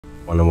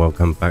And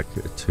welcome back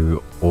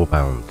to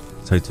Orebound.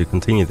 So to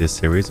continue this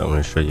series, I'm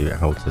going to show you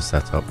how to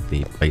set up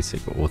the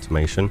basic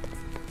automation,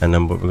 and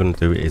then what we're going to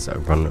do is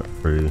run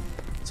through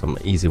some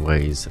easy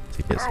ways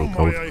to get some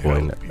gold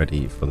coin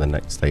ready for the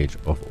next stage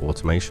of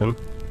automation,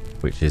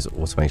 which is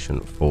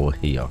automation 4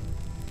 here.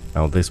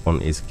 Now this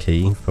one is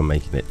key for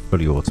making it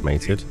fully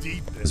automated,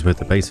 because with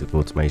the basic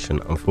automation,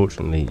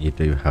 unfortunately you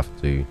do have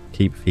to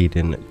keep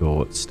feeding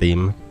your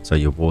steam, so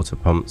your water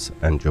pumps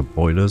and your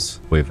boilers,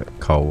 with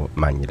coal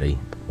manually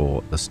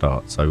for the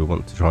start. So we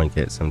want to try and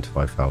get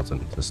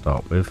 75,000 to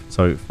start with.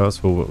 So first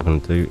of all, what we're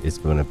going to do is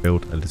we're going to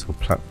build a little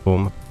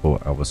platform for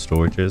our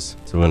storages.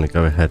 So we're going to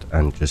go ahead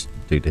and just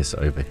do this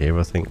over here.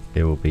 I think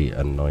here will be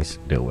a nice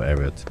little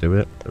area to do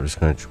it. We're just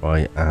going to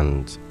try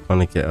and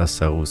kind of get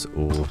ourselves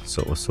all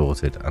sort of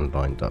sorted and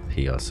lined up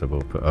here. So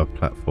we'll put a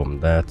platform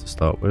there to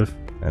start with,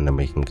 and then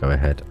we can go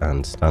ahead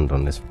and stand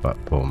on this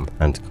platform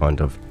and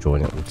kind of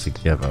join it all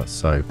together.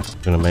 So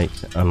I'm going to make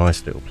a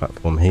nice little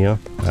platform here.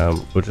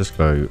 We'll just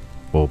go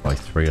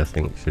 4x3. I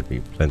think should be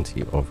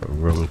plenty of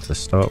room to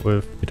start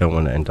with. We don't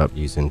want to end up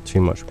using too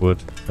much wood,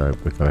 so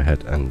we'll go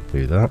ahead and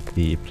do that.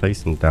 The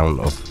placing down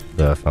of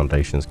the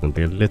foundation is going to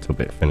be a little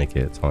bit finicky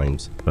at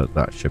times, but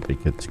that should be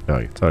good to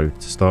go. So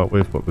to start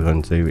with, what we're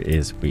going to do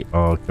is we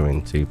are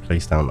going to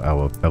place down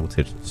our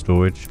belted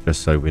storage,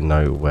 just so we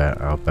know where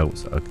our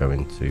belts are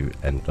going to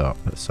end up.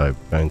 So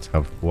we're going to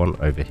have one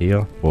over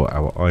here for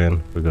our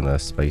iron. We're going to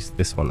space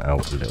this one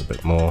out a little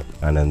bit more,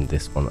 and then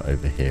this one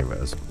over here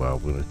as well.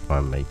 We're going to try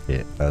and make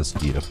it as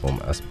uniform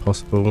as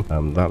possible.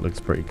 That looks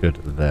pretty good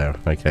there.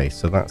 Okay,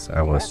 so that's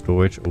our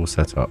storage all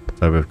set up.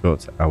 So we've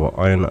got our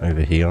iron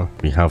over here,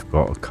 we have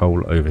got a coal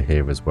over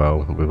here as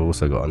well. We've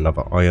also got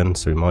another iron,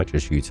 so we might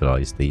just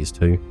utilize these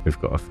two. We've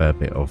got a fair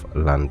bit of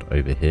land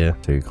over here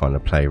to kind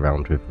of play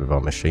around with our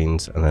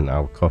machines, and then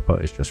our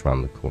copper is just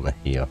around the corner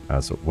here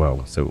as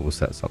well, so it all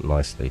sets up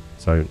nicely.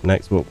 So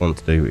next, what we want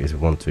to do is we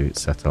want to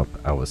set up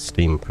our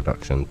steam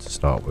production to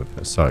start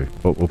with. So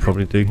what we'll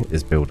probably do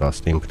is build our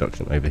steam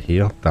production over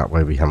here. That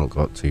way we haven't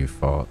got too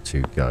far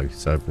to go.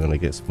 So we're going to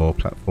get some more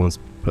platforms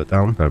put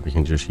down, so we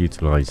can just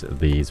utilize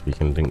these. We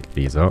can link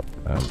these up.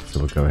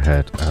 So we'll go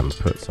ahead and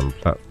put some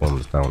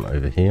platforms down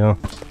over here.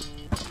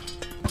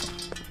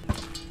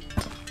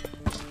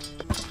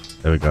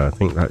 There we go. I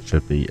think that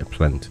should be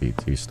plenty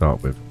to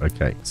start with.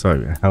 Okay,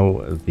 so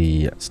how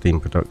the steam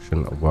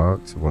production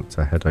works, we want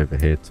to head over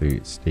here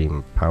to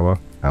steam power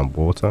and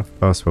water.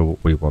 First of all,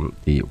 we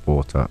want the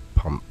water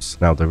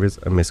pumps. Now there is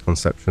a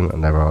misconception,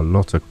 and there are a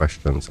lot of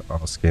questions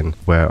asking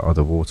where are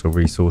the water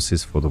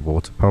resources for the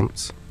water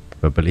pumps,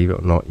 but believe it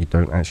or not, you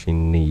don't actually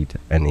need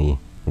any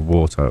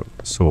water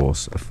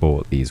source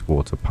for these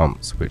water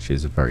pumps, which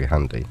is very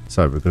handy.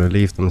 So we're going to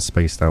leave them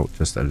spaced out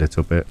just a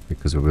little bit,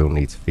 because we will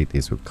need to feed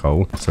these with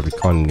coal, so we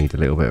kind of need a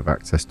little bit of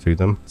access to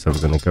them. So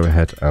we're going to go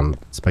ahead and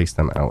space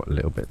them out a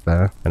little bit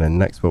there, and then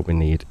next what we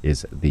need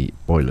is the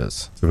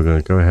boilers. So we're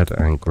going to go ahead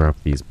and grab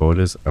these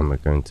boilers, and we're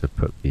going to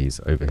put these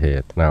over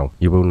here. Now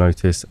you will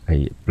notice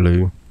a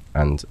blue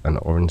and an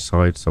orange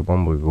side, so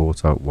one will be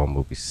water, one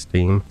will be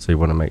steam. So you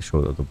want to make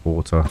sure that the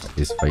water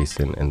is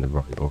facing in the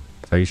right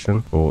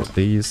orientation for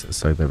these.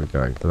 So there we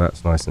go. So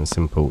that's nice and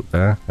simple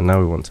there. And now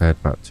we want to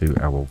head back to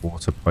our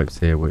water pipes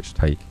here, which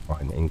take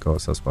iron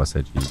ingots. That's why I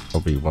said you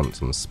probably want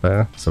some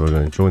spare. So we're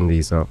going to join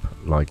these up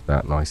like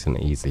that, nice and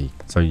easy.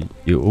 So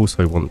you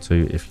also want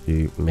to, if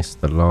you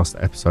missed the last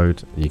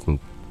episode, you can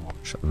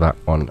that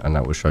one, and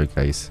that will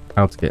showcase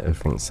how to get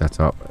everything set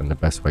up and the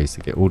best ways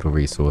to get all the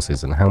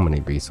resources and how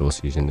many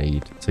resources you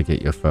need to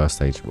get your first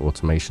stage of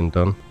automation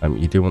done.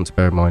 You do want to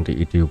bear in mind that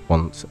you do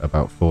want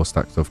about 4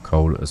 stacks of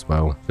coal as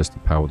well, just to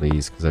power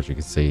these, because as you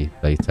can see,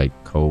 they take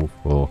coal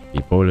for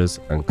the boilers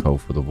and coal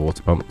for the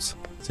water pumps.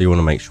 So you want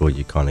to make sure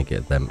you kind of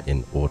get them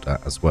in order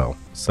as well.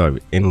 So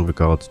in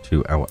regards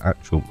to our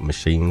actual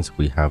machines,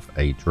 we have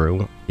a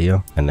drill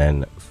here, and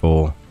then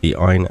for the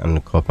iron and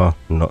the copper,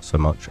 not so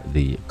much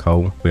the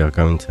coal, we are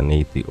going to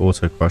need the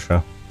auto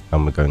crusher,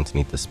 and we're going to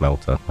need the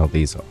smelter. Now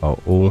these are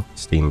all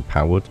steam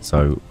powered,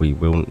 so we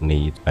will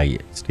need a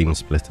steam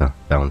splitter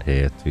down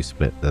here to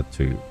split the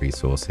 2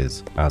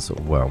 resources as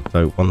well.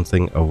 So one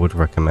thing I would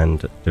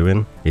recommend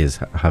doing is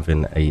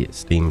having a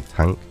steam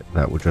tank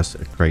that will just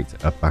create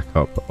a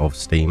backup of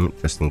steam,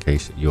 just in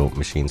case your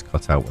machines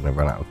cut out when they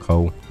run out of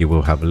coal. You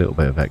will have a little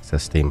bit of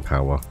excess steam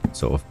power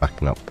sort of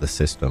backing up the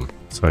system.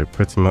 So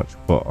pretty much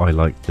what I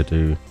like to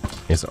do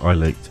is I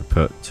like to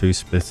put 2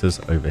 splitters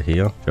over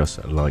here,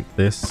 just like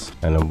this,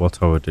 and then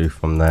what I will do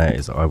from there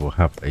is I will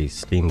have a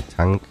steam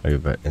tank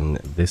over in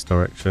this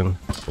direction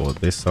for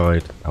this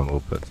side, and we'll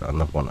put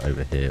another one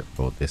over here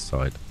for this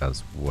side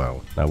as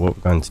well. Now what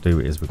we're going to do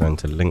is we're going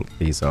to link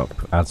these up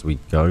as we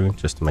go,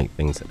 just to make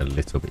things a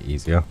little bit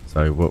easier.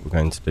 So what we're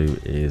going to do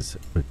is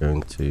we're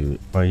going to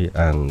try,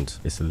 and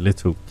it's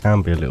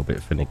can be a little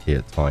bit finicky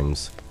at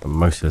times, but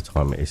most of the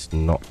time it's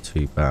not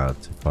too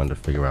bad to kind of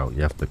figure out.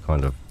 You have to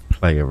kind of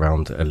play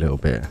around a little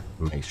bit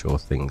and make sure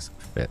things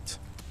fit.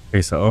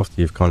 Okay, so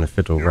after you've kind of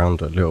fiddled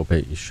around a little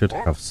bit, you should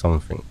have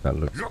something that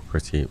looks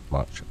pretty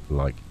much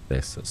like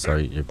this. So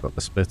you've got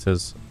the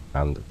splitters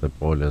and the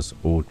boilers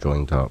all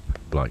joined up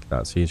like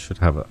that. So you should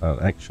have an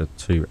extra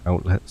 2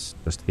 outlets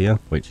just here,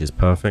 which is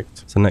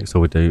perfect. So next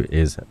all we do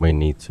is we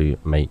need to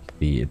make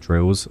the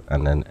drills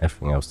and then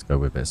everything else to go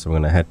with it. So we're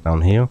going to head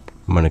down here.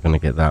 I'm only going to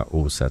get that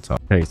all set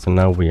up. Okay, so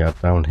now we are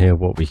down here.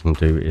 What we can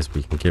do is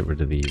we can get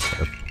rid of these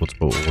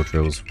portable ore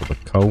drills for the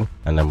coal,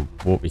 and then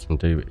what we can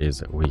do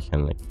is we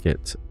can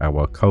get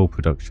our coal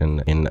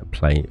production in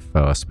play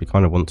first. We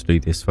kind of want to do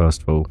this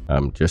first of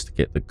all, just to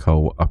get the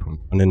coal up and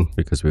running,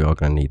 because we are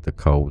going to need the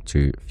coal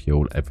to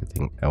fuel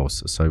everything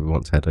else. So we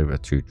want to head over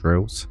to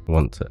drills. We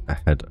want to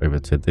head over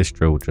to this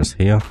drill just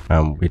here.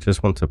 We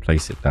just want to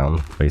place it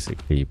down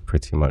basically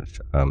pretty much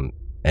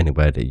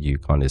anywhere that you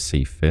kind of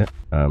see fit.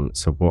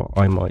 So what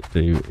I might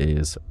do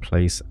is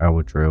place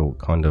our drill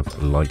kind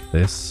of like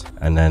this,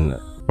 and then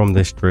from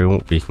this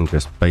drill we can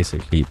just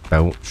basically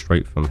belt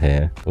straight from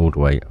here all the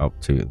way up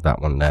to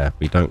that one there.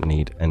 We don't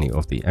need any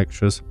of the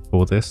extras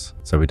for this,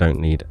 so we don't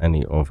need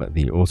any of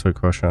the auto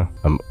crusher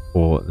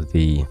or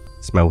the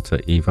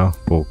smelter either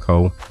for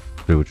coal.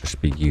 We will just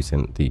be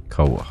using the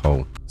coal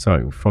hole.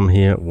 So from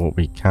here what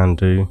we can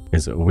do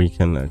is we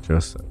can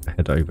just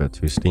head over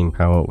to steam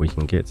power. We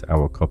can get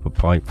our copper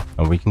pipe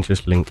and we can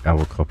just link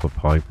our copper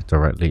pipe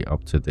directly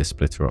up to this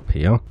splitter up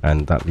here,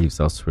 and that leaves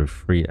us with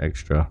 3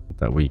 extra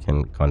that we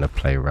can kind of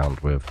play around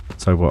with.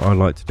 So what I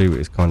like to do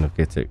is kind of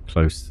get it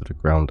close to the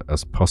ground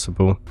as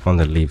possible, kind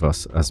of leave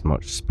us as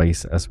much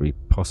space as we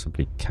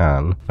possibly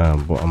can.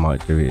 What I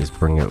might do is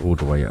bring it all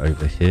the way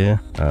over here,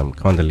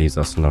 kind of leaves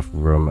us enough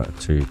room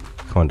to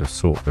kind of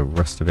sort the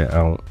rest of it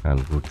out,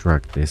 and we'll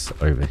drag this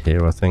over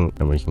here I think,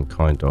 and we can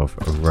kind of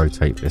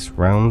rotate this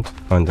round,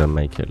 kind of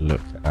make it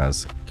look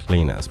as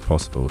clean as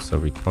possible. So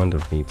we kind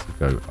of need to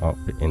go up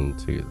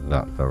into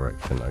that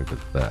direction over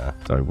there.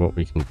 So what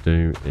we can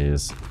do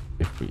is,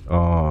 if we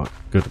are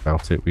good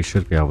about it, we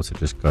should be able to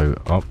just go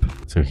up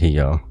to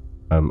here,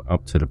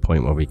 up to the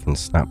point where we can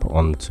snap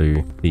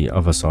onto the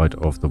other side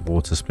of the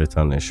water splitter,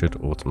 and it should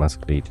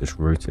automatically just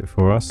route it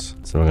for us.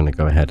 So we're going to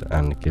go ahead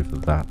and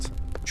give that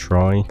a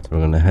try. So we're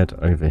going to head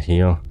over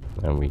here,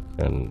 and we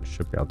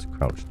should be able to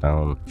crouch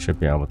down, should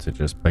be able to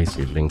just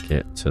basically link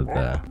it to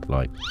there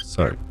like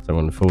so. So I'm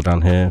going to fall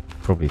down here,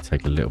 probably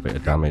take a little bit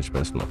of damage, but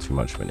it's not too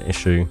much of an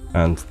issue.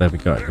 And there we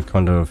go. We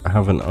kind of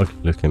have an ugly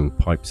looking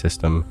pipe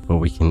system, but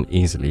we can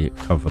easily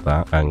cover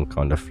that and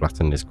kind of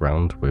flatten this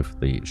ground with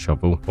the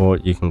shovel, or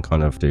you can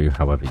kind of do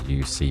however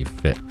you see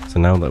fit. So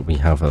now that we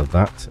have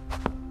that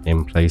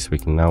in place, we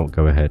can now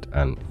go ahead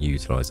and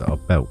utilize our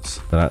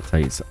belts. So that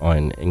takes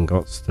iron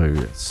ingots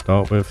to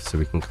start with, so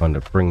we can kind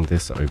of bring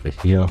this over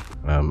here,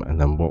 and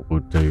then what we'll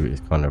do is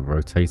kind of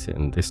rotate it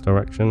in this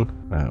direction.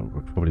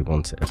 We'll probably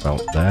want it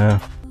about there.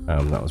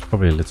 That was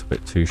probably a little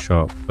bit too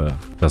sharp, but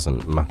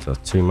doesn't matter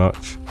too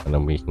much. And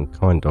then we can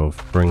kind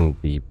of bring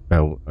the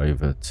belt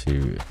over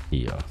to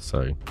here.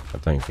 So I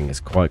don't think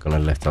it's quite going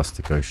to let us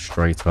to go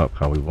straight up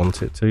how we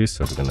want it to,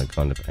 so we're going to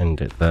kind of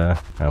end it there,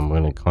 and we're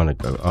going to kind of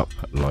go up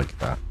like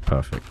that.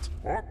 Perfect.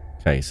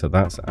 Okay, so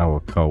that's our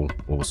coal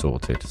all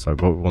sorted. So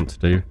what we want to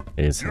do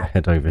is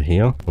head over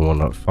here. We want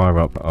to fire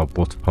up our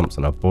water pumps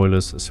and our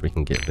boilers so we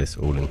can get this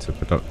all into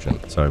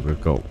production. So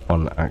we've got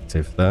 1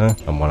 active there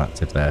and 1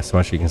 active there. So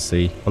as you can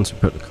see, once we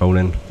put the coal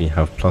in, we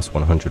have plus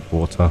 100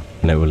 water,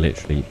 and it will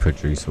literally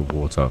produce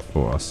water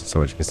for us.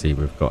 So as you can see,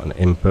 we've got an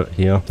input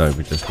here. So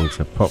we just need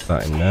to pop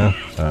that in there.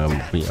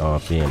 We are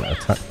being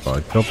attacked by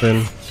a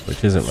goblin,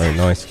 which isn't very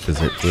nice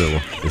because it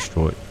will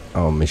destroy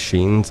our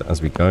machines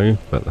as we go,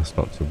 but that's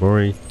not to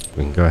worry.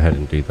 We can go ahead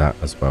and do that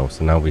as well.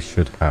 So now we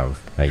should have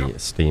a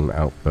steam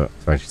output.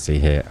 So as you see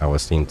here, our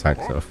steam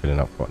tanks are filling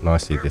up quite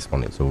nicely. This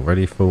one is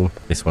already full.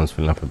 This one's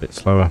filling up a bit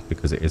slower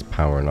because it is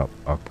powering up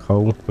our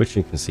coal, which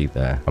you can see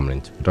there coming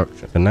into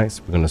production. So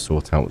next we're going to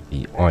sort out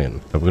the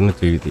iron. So we're going to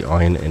do the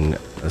iron in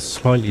a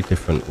slightly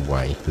different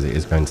way because it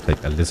is going to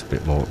take a little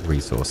bit more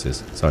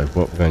resources. So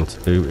what we're going to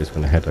do is we're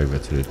going to head over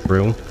to the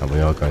drill, and we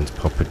are going to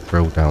pop a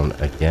drill down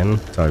again.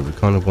 So we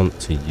kind of want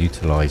to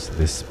utilize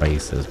this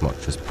space as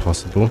much as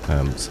possible.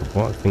 So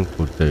what I think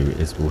we'll do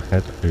is we'll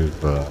head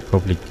over,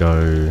 probably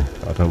go,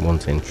 I don't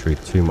want to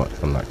intrude too much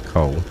on that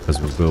coal because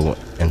we will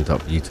end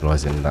up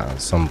utilizing that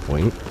at some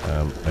point.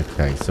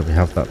 Okay, so we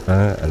have that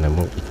there, and then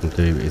what we can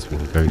do is we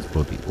can go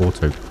for the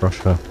auto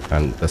crusher,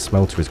 and the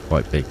smelter is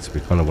quite big, so we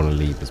kind of want to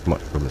leave as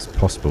much room as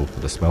possible for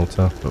the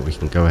smelter, but we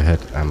can go ahead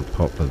and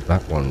pop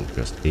that one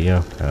just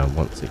here.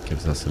 Once it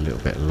gives us a little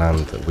bit of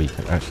land that we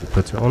can actually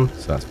put it on,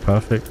 so that's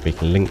perfect. We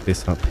can link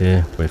this up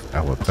here with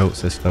our belt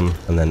system,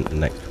 and then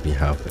next we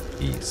have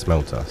the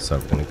smelter. So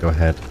we're going to go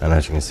ahead, and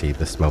as you can see,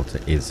 the smelter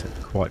is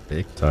quite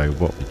big, so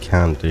what we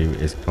can do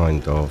is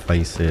kind of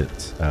face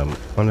it,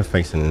 kind of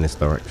facing in this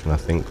direction. I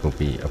think will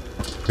be a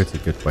pretty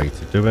good way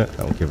to do it.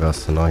 That will give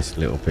us a nice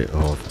little bit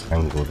of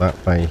angle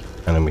that way,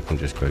 and then we can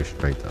just go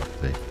straight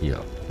up to here.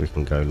 We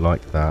can go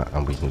like that,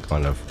 and we can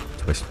kind of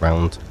twist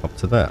round up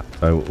to there.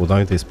 So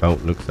although this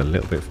belt looks a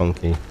little bit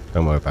funky,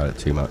 don't worry about it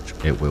too much,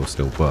 it will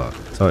still work.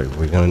 So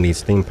we're going to need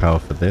steam power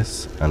for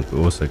this, and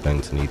we're also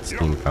going to need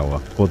steam power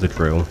for the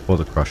drill, for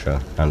the crusher,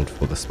 and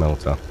for the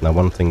smelter. Now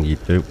one thing you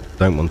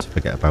don't want to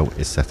forget about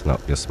is setting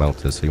up your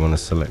smelters. So you want to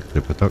select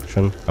the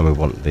production, and we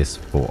want this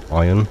for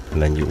iron,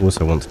 and then you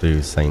also want to do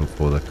the same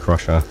for the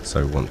crusher.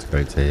 So we want to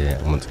go to here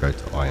and want to go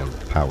to iron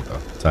powder.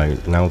 So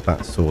now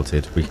that's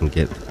sorted, we can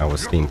get our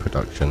steam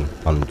production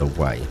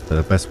underway. So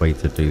the best way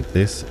to do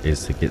this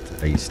is to get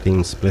a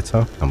steam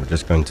splitter, and we're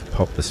just going to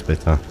pop the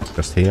splitter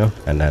just here,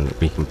 and then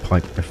we can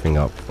pipe everything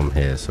up from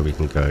here. So we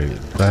can go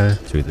there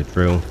to the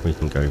drill, we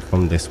can go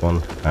from this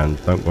one,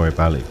 and don't worry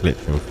about it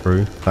glitching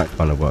through. That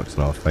kind of works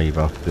in our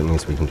favor. It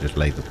means we can just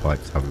lay the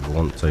pipes however we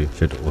want to,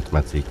 should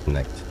automatically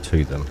connect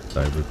to them.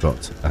 So we've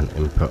got an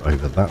input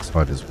over that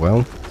side as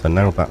well. So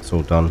now that's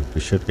all done,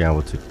 we should be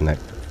able to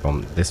connect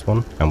from this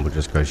one, and we'll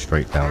just go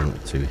straight down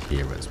to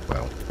here as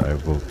well. So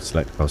we'll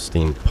select our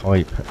steam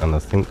pipe, and I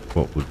think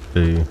what we'll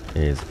do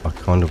is I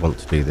kind of want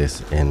to do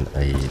this in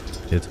a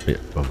little bit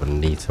of a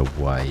neater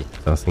way.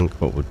 So I think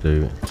what we'll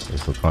do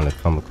is we'll kind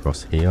of come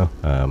across here,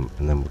 and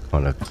then we'll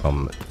kind of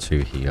come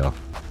to here,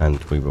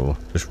 and we will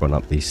just run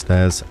up these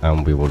stairs,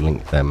 and we will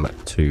link them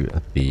to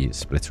the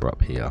splitter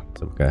up here.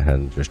 So we'll go ahead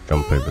and just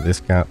jump over this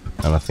gap,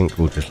 and I think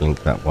we'll just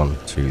link that one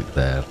to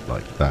there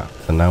like that.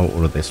 So now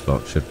all of this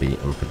lot should be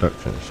in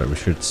production. So we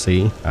should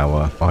see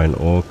our iron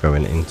ore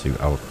going into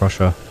our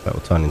crusher, that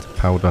will turn into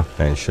powder,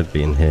 and it should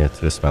be in here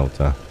to the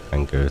smelter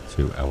and go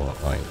to our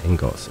iron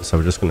ingots. So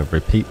we're just going to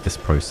repeat this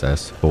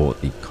process for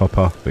the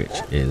copper,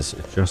 which is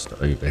just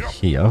over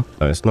here.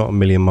 So it's not a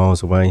million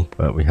miles away,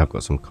 but we have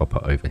got some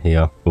copper over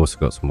here. We've also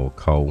got some more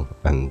coal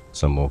and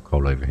some more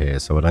coal over here.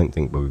 So I don't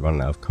think we'll be running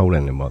out of coal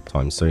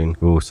anytime soon.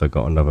 We've also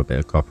got another bit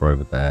of copper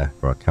over there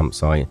for our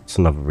campsite. It's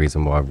another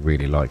reason why I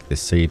really like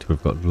this seed.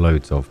 We've got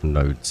loads of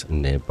nodes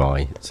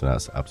nearby, so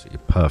that's absolutely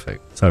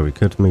perfect. So we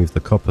could move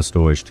the copper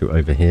storage to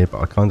over here, but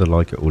I kind of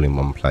like it all in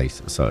one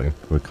place. So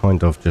we're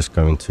kind of just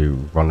going to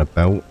run a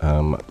belt,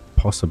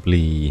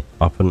 possibly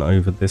up and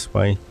over this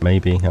way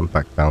maybe, and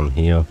back down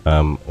here,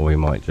 or we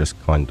might just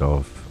I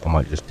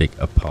might just dig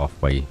a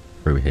pathway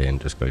through here and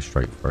just go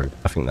straight through.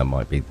 I think that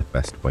might be the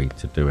best way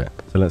to do it.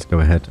 So let's go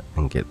ahead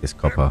and get this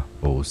copper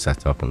all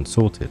set up and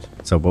sorted.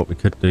 So what we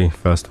could do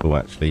first of all,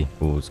 actually,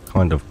 we'll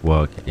kind of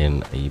work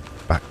in a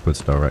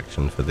backwards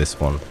direction for this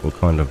one. We'll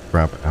kind of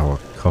grab our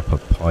copper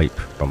pipe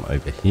from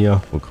over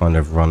here, we'll kind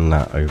of run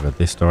that over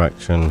this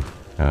direction,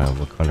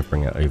 we'll kind of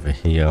bring it over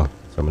here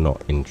so we're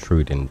not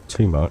intruding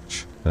too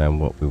much. And then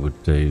what we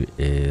would do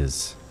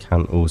is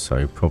can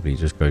also probably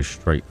just go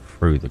straight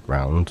through the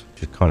ground,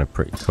 which is kind of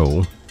pretty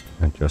cool,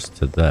 and just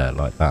to there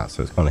like that.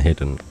 So it's kind of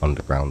hidden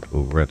underground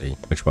already,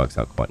 which works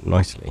out quite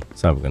nicely.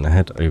 So we're going to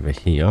head over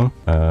here.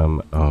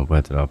 Oh,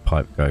 where did our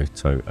pipe go?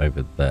 So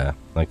over there.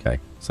 Okay,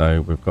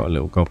 so we've got a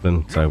little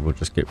goblin, so we'll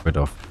just get rid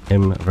of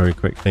him very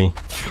quickly.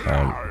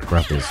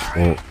 Grab his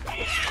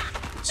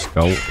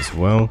skull as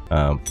well.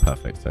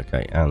 Perfect.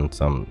 Okay, and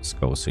some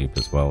skull soup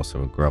as well, so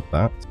we'll grab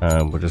that.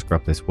 We'll just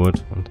grab this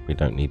wood, and we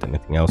don't need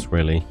anything else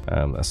really.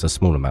 That's a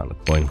small amount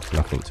of coin,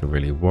 nothing to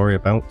really worry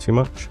about too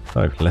much.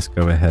 So let's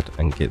go ahead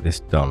and get this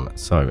done.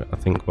 So I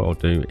think what I'll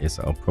do is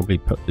I'll probably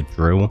put the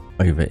drill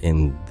over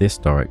in this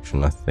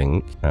direction. I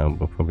think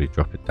we'll probably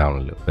drop it down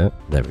a little bit.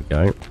 There we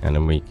go, and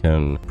then we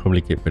can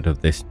probably get rid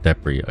of this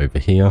debris over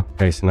here.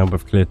 Okay, so now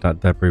we've cleared that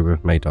debris,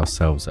 we've made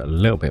ourselves a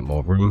little bit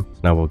more room. So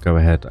now we'll go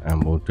ahead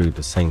and we'll do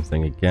the same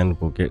thing again.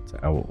 We'll get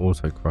our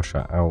auto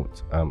crusher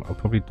out. I'll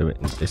probably do it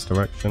in this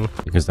direction,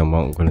 because then what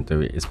I'm going to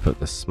do is put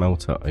the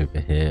smelter over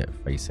here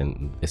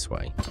facing this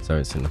way, so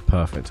it's in the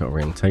perfect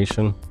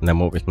orientation. And then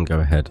what we can go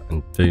ahead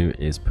and do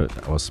is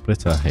put our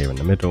splitter here in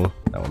the middle.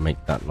 That will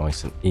make that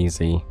nice and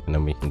easy, and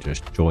then we can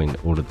just join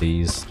all of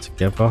these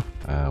together.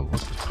 We'll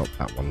just pop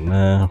that one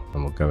there,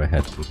 and we'll go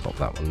ahead and pop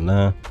that one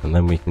there, and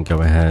then we can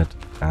go ahead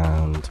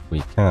and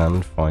we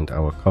can find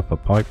our copper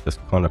pipe that's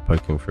kind of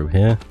poking through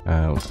here.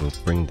 We'll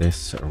bring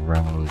this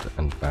around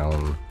and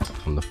down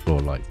on the floor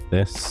like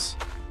this.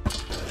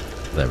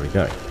 There we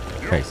go.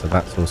 Okay, so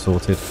that's all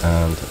sorted,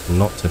 and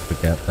not to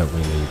forget that we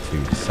need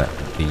to set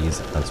these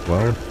as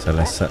well. So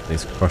let's set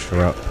this crusher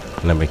up,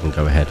 and then we can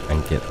go ahead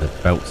and get the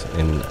belts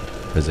in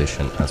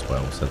position as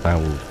well. So they're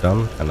all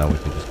done, and now we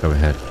can just go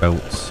ahead,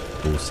 belts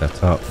all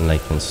set up, and they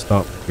can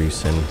start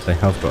producing. They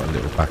have got a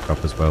little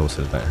backup as well,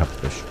 so they don't have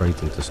to go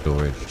straight into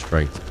storage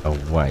straight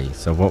away.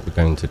 So what we're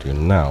going to do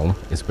now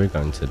is we're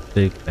going to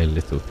dig a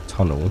little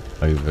tunnel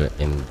over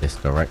in this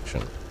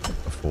direction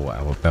for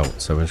our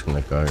belt. So we're just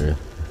going to go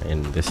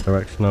in this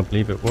direction, I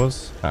believe it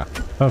was.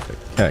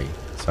 Perfect. Okay,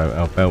 so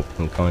our belt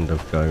can kind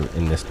of go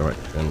in this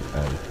direction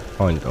and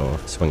kind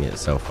of swing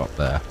itself up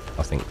there.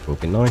 I think will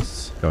be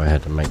nice. Go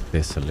ahead and make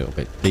this a little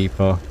bit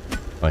deeper.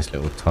 Nice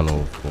little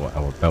tunnel for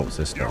our belt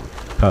system.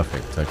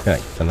 Perfect. Okay,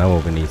 so now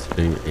all we need to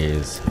do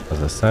is,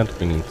 as I said,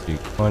 we need to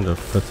kind of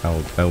put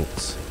our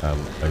belts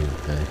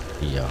over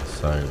here.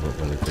 So what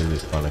we're going to do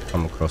is kind of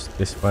come across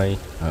this way,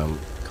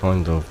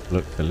 kind of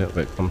looks a little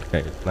bit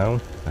complicated now.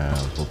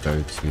 We'll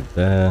go to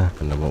there,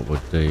 and then what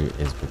we'll do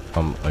is we'll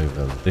come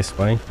over this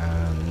way,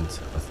 and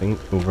I think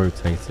we'll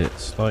rotate it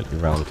slightly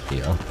around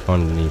here.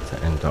 Kind of need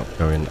to end up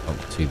going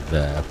up to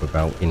there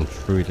without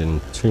intruding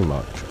too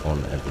much on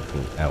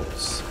everything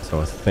else.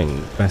 So I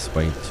think the best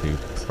way to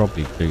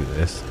probably do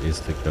this is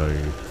to go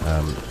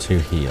to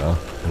here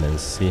and then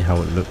see how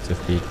it looks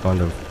if we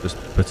kind of just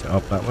put it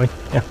up that way.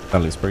 Yeah,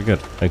 that looks pretty good.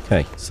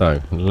 Okay,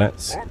 so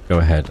let's go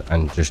ahead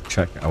and just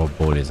check our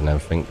boilers and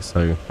everything.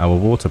 So our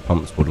water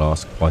pumps will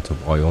last quite a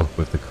while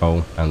with the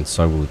coal, and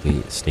so will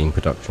the steam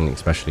production,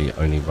 especially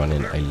only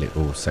running a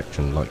little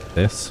section like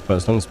this. But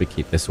as long as we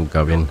keep this all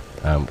going,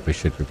 we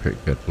should be pretty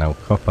good. Now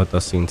copper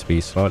does seem to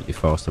be slightly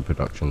faster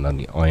production than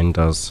the iron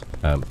does,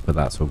 but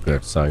that's all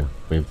good. So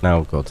we've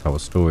now got our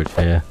storage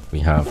here. We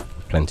have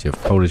plenty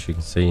of coal, as you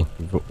can see.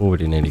 We've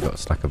already nearly got a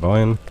stack of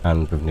iron,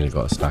 and we've nearly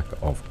got a stack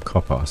of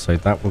copper, so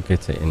that will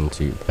get it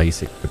into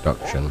basic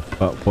production.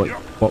 But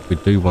what we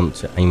do want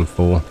to aim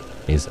for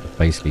is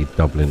basically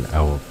doubling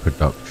our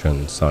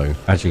production. So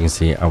as you can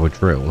see, our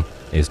drill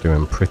is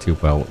doing pretty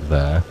well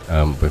there,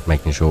 with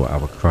making sure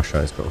our crusher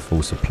has got a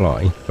full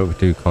supply, but we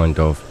do kind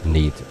of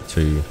need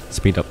to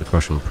speed up the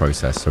crushing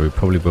process, so we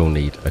probably will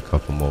need a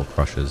couple more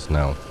crushers.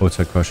 Now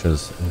auto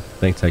crushers,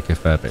 they take a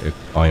fair bit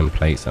of iron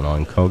plates and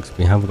iron cogs.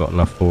 We haven't got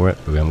enough for it,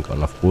 but we haven't got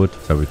enough wood,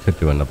 so we could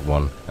do another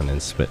one and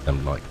then split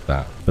them like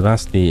that. But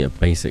that's the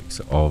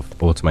basics of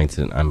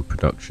automated and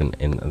production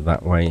in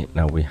that way.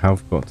 Now we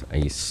have got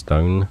a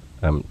stone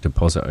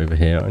deposit over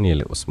here, only a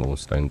little small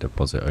stone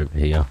deposit over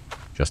here,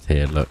 just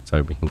here, look.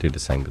 So we can do the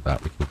same with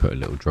that. We can put a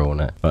little drill on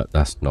it, but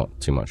that's not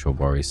too much of a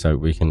worry. So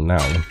we can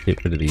now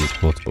get rid of these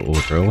portable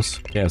ore drills,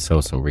 get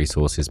ourselves some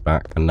resources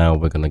back, and now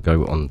we're going to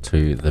go on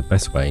to the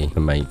best way to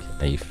make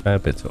a fair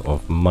bit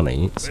of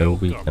money, so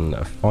we can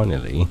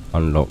finally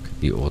unlock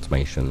the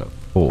automation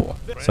 4.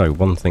 So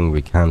one thing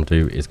we can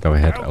do is go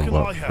ahead and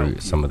work through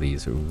some of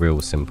these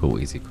real simple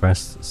easy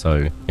quests.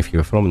 So if you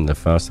were following the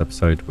first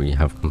episode, we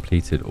have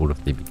completed all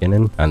of the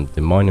beginning, and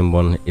the mining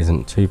one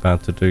isn't too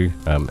bad to do.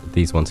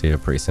 These ones here are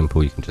pretty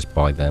simple. You can just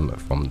buy them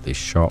from the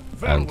shop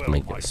and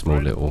make a small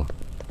little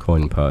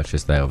coin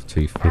purchase there of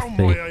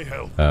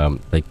 250.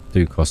 They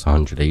do cost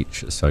 100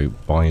 each, so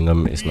buying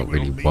them is not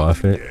really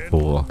worth it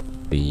for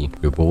the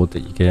reward that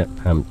you get.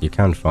 You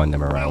can find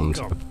them around,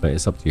 but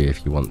it's up to you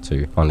if you want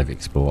to kind of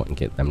explore and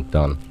get them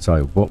done.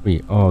 So what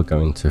we are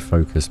going to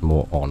focus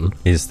more on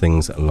is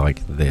things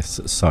like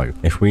this. So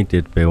if we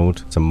did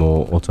build some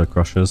more auto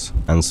crushers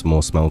and some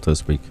more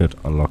smelters, we could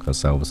unlock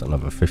ourselves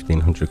another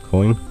 1500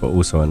 coin. But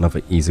also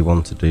another easy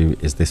one to do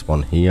is this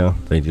one here.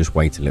 They just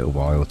wait a little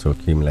while to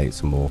accumulate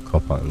some more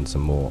copper and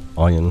some more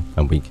iron,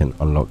 and we can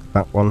unlock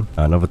that one.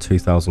 Another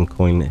 2000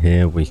 coin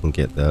here, we can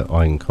get the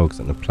iron cogs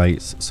and the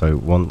plates. So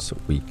once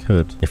we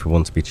could, if we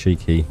want to be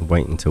cheeky,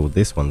 wait until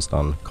this one's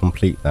done,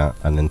 complete that,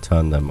 and then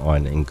turn them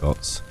iron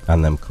ingots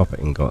and them copper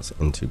ingots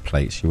into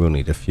plates. You will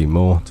need a few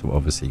more to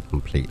obviously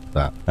complete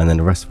that, and then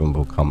the rest of them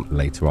will come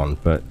later on,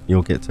 but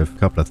you'll get to a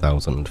couple of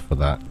thousand for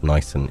that,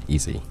 nice and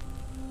easy.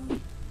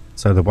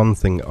 So the one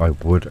thing I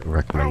would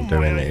recommend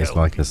doing is,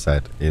 like I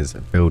said, is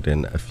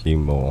building a few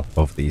more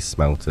of these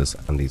smelters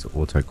and these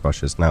auto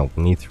crushers. Now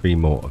we need 3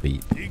 more of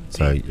each,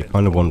 so you're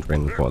kind of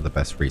wondering what are the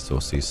best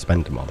resources to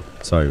spend them on.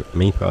 So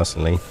me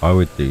personally, I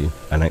would do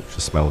an extra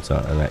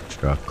smelter, an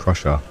extra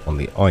crusher on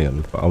the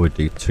iron, but I would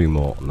do 2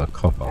 more on the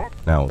copper.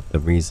 Now the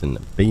reason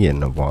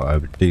being why I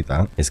would do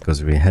that is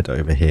because we head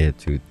over here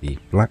to the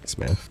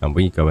blacksmith and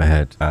we go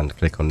ahead and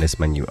click on this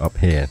menu up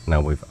here.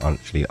 Now we've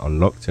actually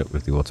unlocked it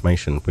with the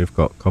automation. We've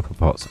got copper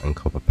pots and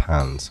copper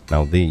pans.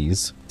 Now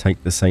these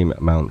take the same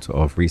amount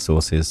of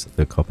resources,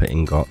 the copper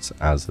ingots,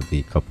 as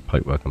the copper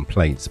pipework and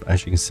plates, but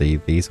as you can see,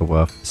 these are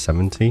worth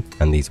 70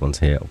 and these ones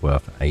here are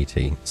worth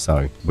 80.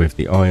 So with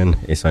the iron,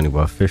 it's only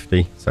worth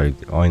 50, so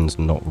the iron's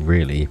not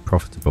really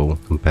profitable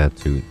compared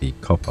to the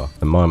copper.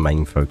 And my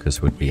main focus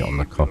would be on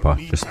the copper,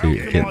 just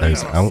to get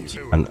those out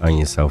and earn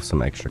yourself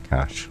some extra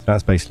cash. So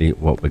that's basically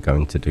what we're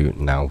going to do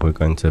now. We're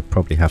going to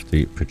probably have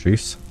to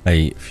produce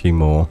a few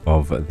more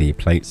of the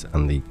plates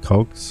and the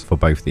cogs for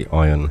both the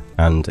iron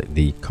and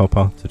the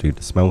copper to do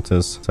the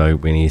smelters. So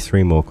we need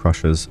 3 more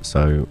crushers,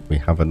 so we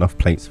have enough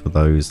plates for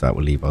those. That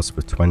will leave us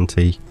with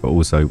 20, but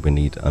also we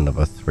need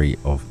another 3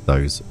 of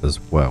those as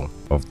well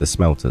of the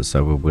smelters,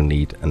 so we will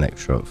need an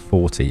extra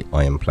 40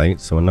 iron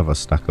plates, so another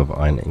stack of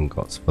iron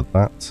ingots for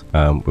that.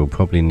 We'll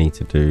probably need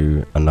to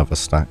do another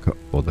stack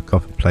for the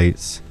copper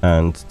plates,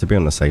 and to be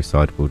on the safe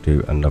side, we'll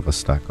do another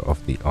stack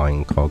of the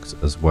iron cogs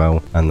as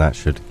well, and that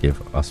should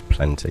give us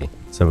plenty.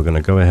 So we're going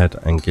to go ahead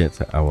and get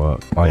our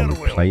iron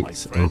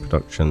plates in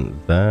production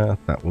there.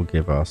 That will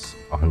give us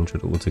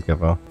 100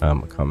 altogether. I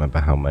can't remember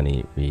how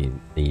many we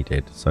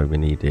needed. So we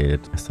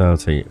needed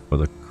 30 for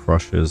the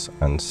crushers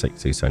and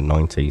 60, so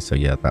 90. So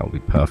yeah, that will be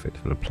perfect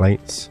for the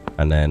plates.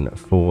 And then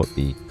for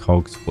the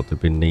cogs, what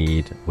did we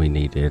need? We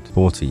needed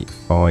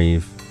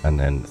 45 and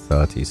then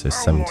 30, so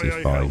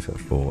 75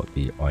 for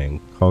the iron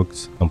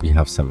cogs, and we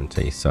have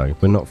 70, so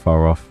we're not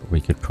far off.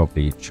 We could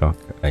probably chuck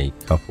a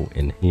couple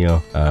in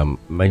here.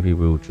 Maybe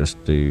we'll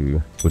just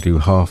do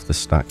half the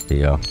stack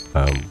here.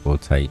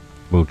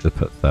 We'll just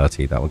put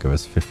 30. That will give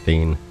us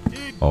 15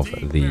 of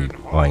the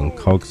iron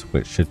cogs,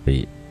 which should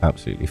be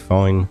absolutely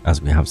fine.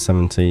 As we have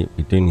 70,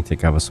 we do need to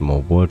gather some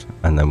more wood,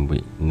 and then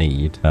we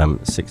need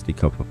 60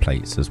 copper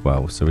plates as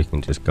well, so we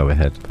can just go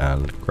ahead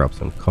and grab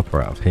some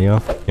copper out of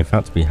here. In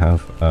fact, we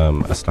have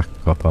a stack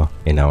of copper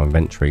in our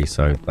inventory,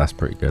 so that's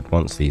pretty good.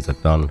 Once these are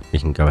done, we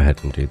can go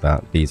ahead and do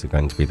that. These are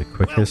going to be the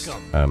quickest,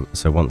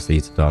 so once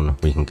these are done,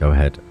 we can go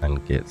ahead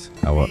and get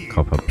our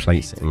copper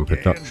plates in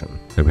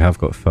production. So we have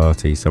got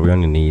 30, so we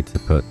only need to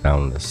put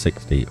down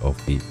 60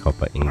 of the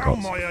copper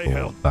ingots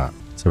for that.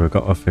 So we've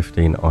got our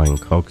 15 iron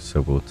cogs,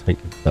 so we'll take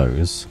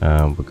those.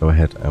 We'll go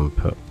ahead and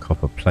put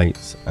copper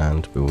plates,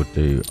 and we will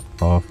do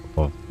half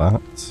of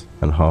that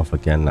and half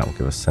again. That will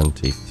give us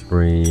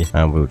 73,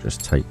 and we'll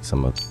just take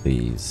some of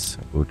these.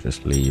 We'll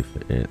just leave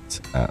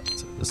it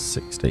at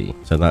 60,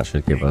 so that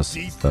should give us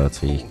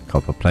 30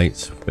 copper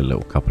plates with a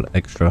little couple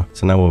extra.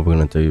 So now what we're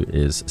going to do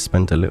is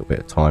spend a little bit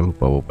of time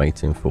while we're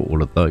waiting for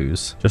all of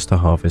those, just to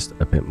harvest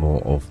a bit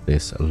more of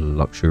this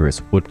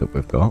luxurious wood that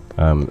we've got.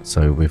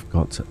 So we've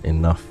got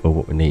enough for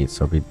what we need.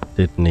 So we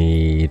did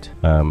need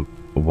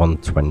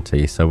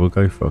 120, so we'll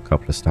go for a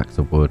couple of stacks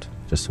of wood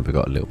just so we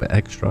got a little bit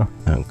extra,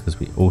 because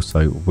we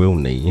also will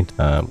need,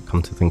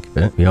 come to think of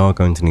it, we are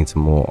going to need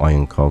some more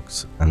iron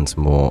cogs and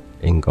some more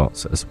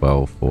ingots as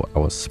well for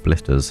our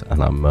splitters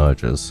and our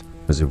mergers,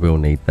 because we will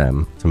need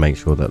them to make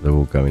sure that they're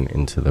all going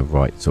into the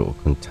right sort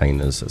of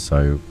containers.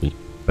 So we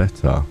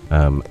better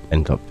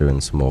end up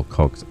doing some more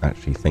cogs,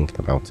 actually thinking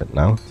about it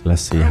now. So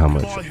let's see how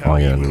much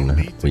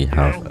iron we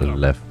have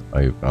left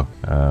over.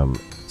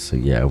 So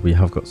yeah, we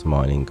have got some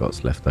iron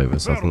ingots left over,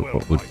 so I think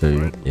what we'll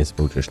do is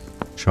we'll just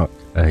chuck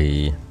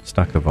a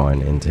stack of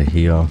iron into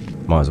here.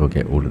 Might as well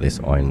get all of this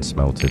iron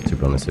smelted, to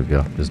be honest with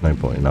you. There's no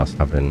point in us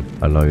having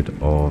a load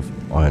of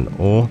iron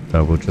ore,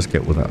 so we'll just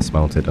get all that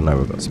smelted. I know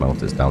we've got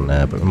smelters down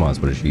there, but we might as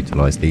well just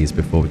utilize these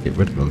before we get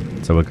rid of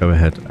them. So we'll go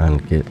ahead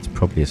and get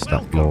probably a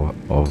stack more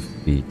of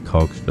the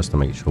cogs, just to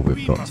make sure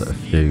we've got a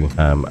few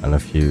and a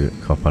few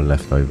copper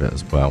left over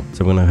as well.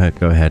 So we're gonna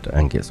go ahead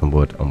and get some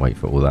wood and wait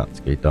for all that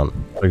to get done.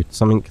 So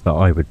something that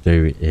I would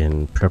do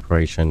in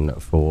preparation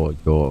for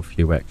your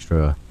few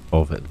extra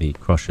of the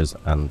crushers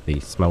and the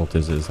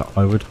smelters is that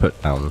I would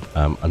put down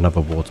another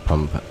water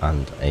pump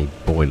and a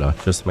boiler,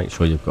 just to make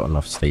sure you've got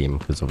enough steam,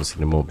 because obviously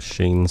the more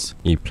machines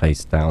you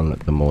place down,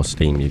 the more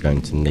steam you're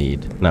going to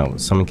need. Now,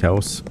 something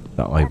else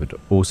that I would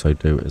also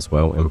do as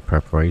well in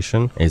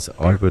preparation is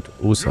I would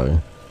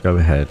also go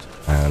ahead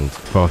and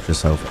craft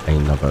yourself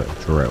another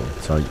drill.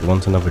 So you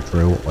want another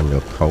drill on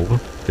your coal,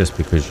 just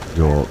because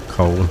your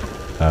coal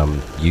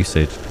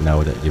usage,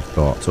 now that you've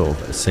got sort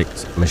of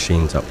 6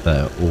 machines up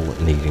there all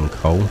needing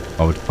coal,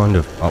 I would kind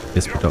of up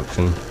this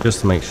production just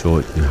to make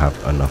sure you have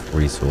enough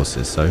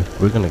resources. So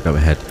we're going to go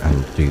ahead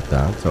and do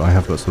that. So I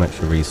have got some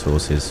extra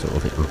resources sort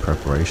of in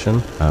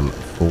preparation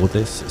for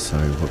this, so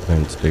what we're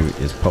going to do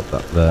is pop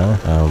that there.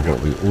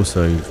 What we're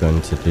also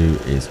going to do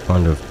is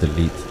kind of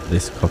delete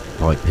this copper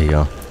pipe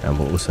here, and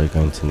we're also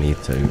going to need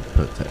to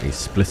put a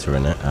splitter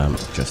in it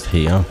just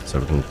here. So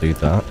we're going to do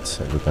that.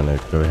 So we're going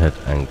to go ahead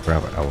and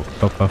grab our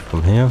copper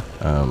from here.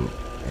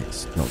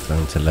 It's not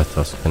going to let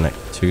us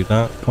connect to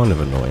that, kind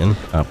of annoying,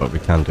 but we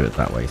can do it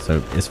that way,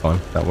 so it's fine.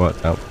 That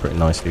worked out pretty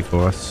nicely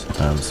for us.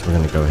 So we're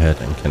going to go ahead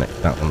and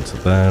connect that one to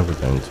there. We're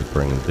going to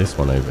bring this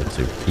one over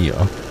to here,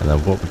 and then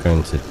what we're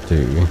going to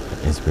do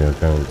is we are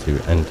going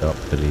to end up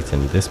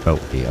deleting this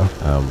belt here.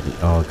 We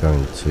are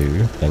going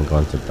to then go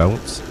into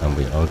belts, and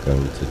we are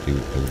going to do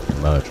a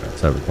merger.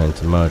 So we're going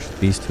to merge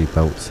these 2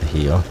 belts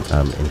here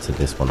into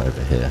this one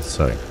over here.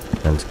 So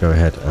we're going to go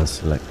ahead and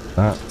select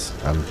that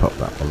and pop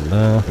that one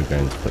there. We're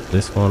going to put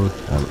this one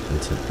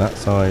into that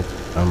side,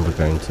 and we're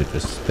going to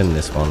just spin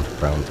this one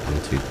round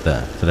into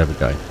there. So there we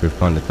go. We've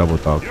kind of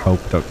doubled our coal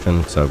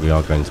production, so we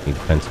are going to need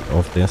plenty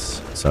of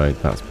this. So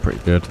that's pretty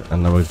good.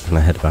 And now we're just going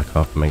to head back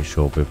up and make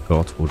sure we've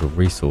got all the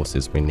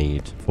resources we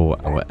need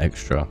for our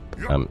extra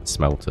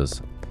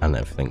smelters and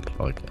everything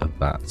like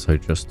that. So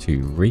just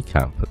to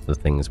recap the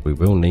things we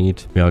will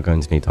need, we are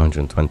going to need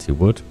 120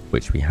 wood,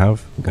 which we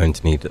have. We're going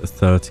to need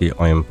 30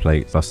 iron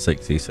plates plus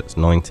 60, so it's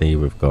 90.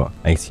 We've got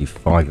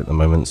 85 at the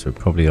moment, so we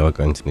probably are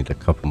going to need a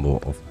couple more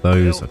of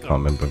those. I can't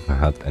remember if I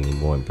had any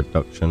more in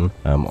production.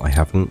 I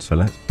haven't, so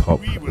let's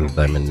pop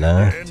them in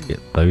there to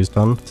get those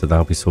done. So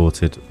that'll be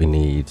sorted. We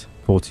need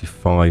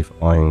 45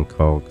 iron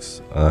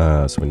cogs,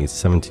 so we need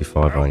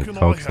 75 iron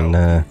cogs in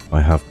there. I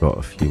have got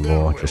a few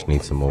more, just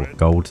need some more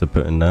gold to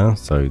put in there,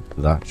 so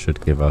that should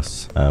give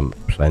us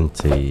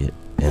plenty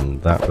in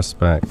that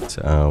respect.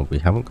 We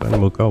haven't got any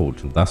more gold,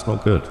 that's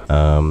not good,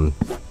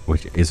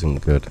 which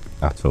isn't good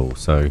at all.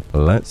 So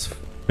let's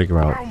figure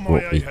out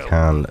what we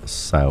can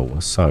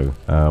sell. So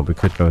we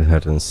could go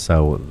ahead and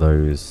sell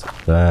those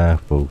there.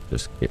 We'll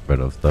just get rid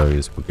of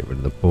those. We'll get rid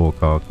of the boar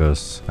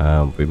carcass.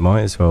 We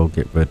might as well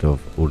get rid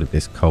of all of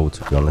this coal,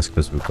 to be honest,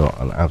 because we've got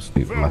an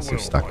absolute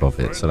massive stack of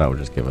it. So that will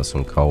just give us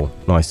some coal.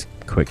 Nice,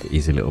 quick,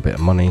 easy little bit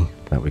of money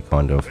that we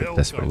kind of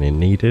desperately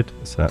needed,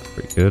 so that's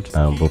pretty good.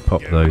 We'll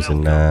pop those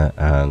in there,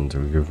 and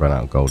we've run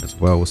out of gold as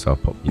well, so I'll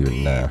pop you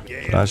in there.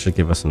 So that should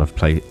give us enough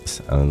plates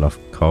and enough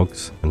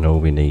cogs, and all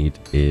we need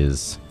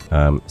is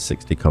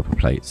 60 copper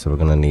plates, so we're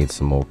going to need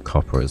some more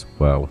copper as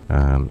well.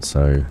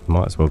 So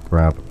might as well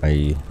grab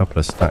a couple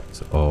of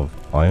stacks of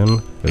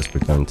iron, because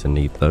we're going to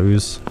need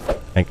those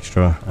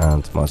extra,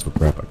 and might as well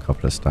grab a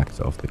couple of stacks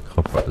of the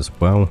copper as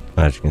well.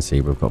 As you can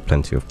see, we've got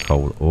plenty of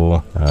coal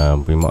ore.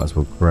 We might as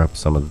well grab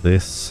some of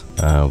this.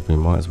 We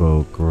might as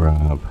well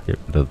get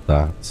rid of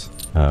that.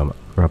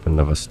 Grab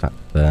another stack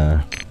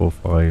there.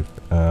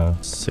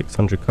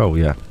 600 coal,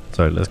 yeah.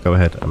 So let's go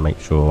ahead and make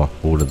sure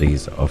all of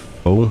these are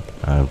full,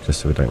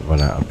 just so we don't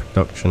run out of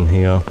production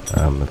here.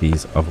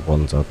 These other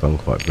ones I've done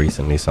quite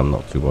recently, so I'm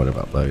not too worried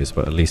about those,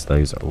 but at least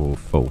those are all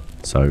full.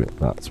 So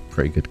that's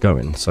pretty good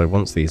going. So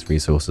once these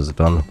resources are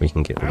done, we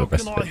can get all the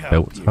rest of it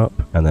built up,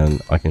 and then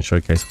I can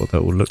showcase what that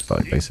all looks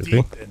like,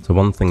 basically. So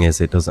one thing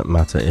is, it doesn't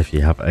matter if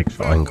you have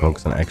extra iron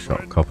cogs and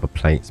extra copper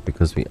plates,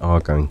 because we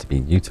are going to be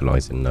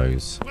utilizing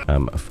those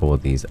for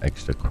these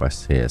extra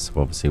quests here. So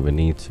obviously we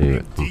need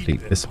to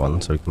complete this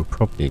one, so we can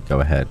probably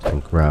go ahead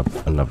and grab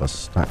another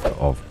stack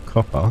of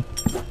copper.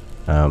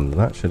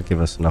 That should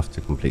give us enough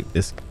to complete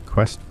this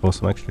quest for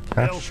some extra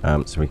cash,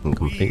 so we can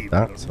complete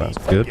that, so that's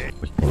good.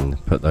 We can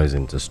put those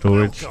into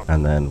storage,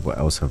 and then what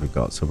else have we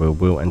got? So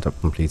we'll end up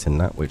completing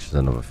that, which is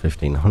another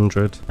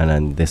 1500, and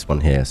then this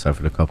one here, so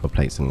for the copper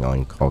plates and the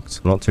iron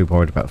cogs. I'm not too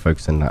worried about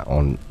focusing that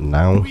on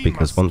now,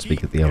 because once we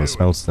get the other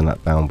smelters and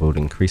that down, we'll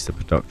increase the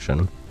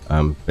production.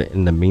 But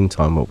in the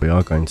meantime, what we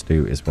are going to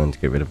do is we're going to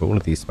get rid of all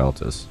of these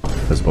smelters,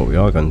 because what we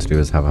are going to do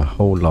is have a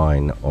whole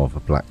line of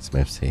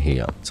blacksmiths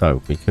here.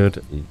 So we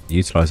could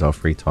utilize our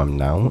free time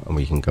now, and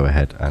we can go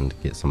ahead and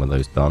get some of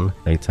those done.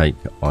 They take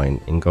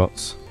iron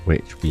ingots,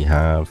 which we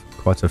have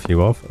quite a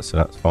few of, so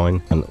that's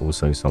fine, and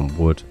also some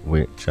wood,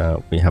 which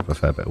we have a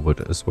fair bit of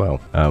wood as well.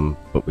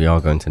 But we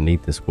are going to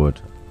need this wood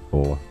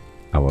for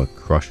our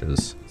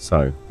crushers,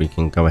 so we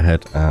can go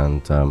ahead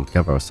and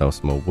gather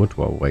ourselves some more wood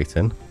while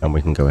waiting, and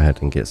we can go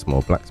ahead and get some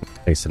more blacksmiths.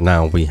 Okay, so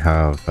now we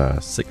have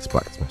 6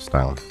 blacksmiths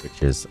down,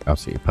 which is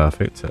absolutely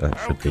perfect. It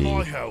should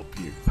be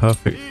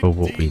perfect for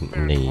what we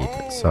need.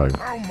 So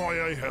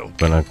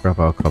we're going to grab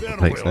our copper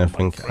plates and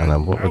everything, and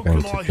then what we're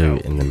going to do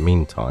in the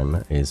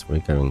meantime is we're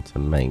going to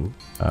make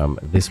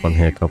this one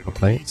here copper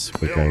plates.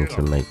 We're going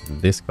to make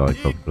this guy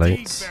copper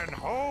plates,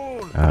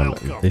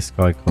 this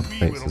guy copper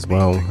plates as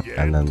well,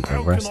 and then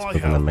the rest we're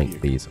going to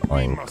make these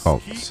iron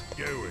cogs,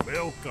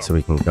 so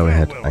we can go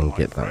ahead and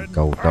get that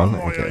gold done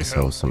and get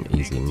ourselves some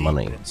easy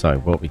money. So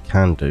what we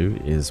can do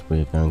is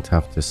we're going to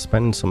have to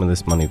spend some of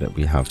this money that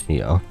we have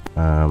here,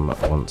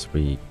 once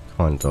we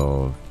kind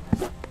of,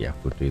 yeah,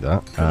 we'll do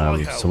that.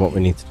 So what we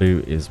need to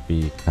do is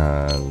we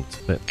can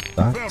split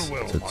that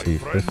to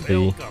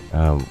 250.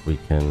 We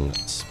can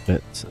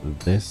split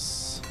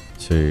this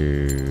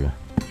to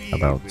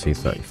about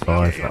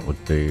 235. That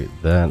would do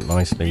there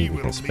nicely.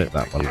 We can split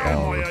that one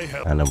down,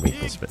 and then we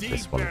can split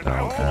this one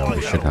down, and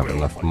we should have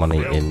enough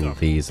money in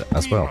these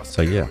as well.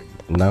 So yeah,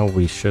 now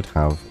we should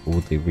have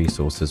all the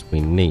resources we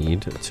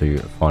need to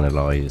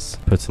finalize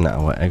putting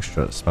our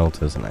extra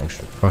smelters and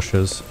extra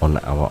crushers on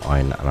our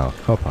iron and our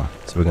copper.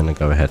 So we're going to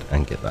go ahead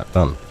and get that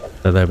done.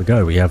 So there we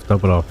go, we have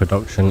doubled our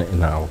production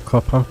in our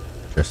copper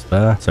just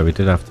there. So we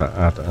did have to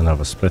add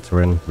another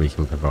splitter in. We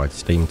can provide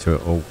steam to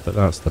it all, but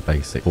that's the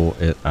basic for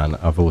it. And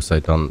I've also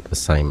done the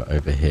same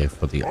over here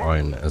for the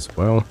iron as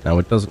well. Now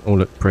it doesn't all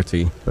look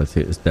pretty, but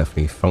it is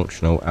definitely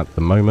functional at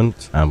the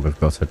moment, and we've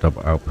got a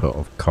double output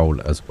of coal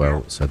as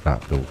well, so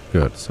that's all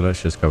good. So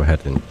let's just go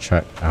ahead and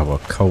check our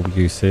coal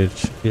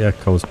usage. Yeah,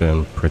 coal's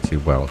going pretty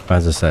well.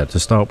 As I said,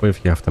 to start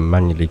with, you have to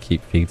manually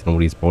keep feeding all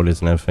these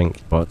boilers and everything,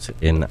 but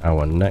in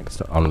our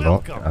next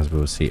unlock, as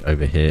we'll see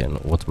over here in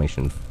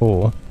automation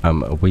 4,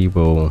 we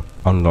will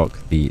unlock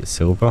the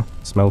silver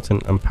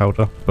smelting and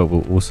powder, but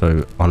we'll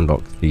also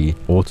unlock the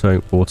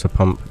auto water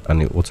pump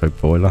and the auto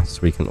boiler, so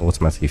we can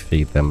automatically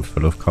feed them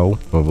full of coal.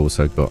 We've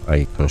also got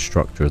a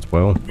constructor as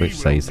well, which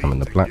saves having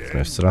the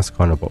blacksmith, so that's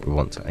kind of what we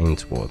want to aim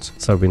towards.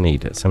 So we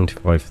need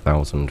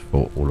 75,000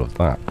 for all of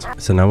that.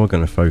 So now we're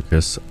going to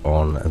focus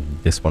on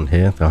this one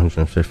here, the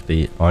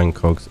 150 iron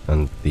cogs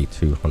and the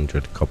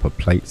 200 copper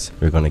plates.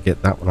 We're going to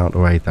get that one out of the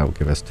way. That will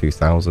give us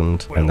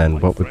 2,000, and then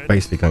what we're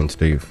basically going to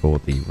do for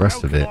the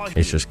rest of it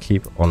is just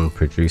keep on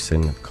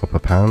producing copper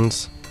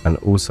pans And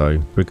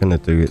also we're going to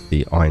do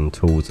the iron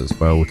tools as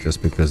well,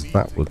 just because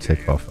that will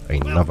tick off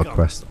another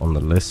quest on the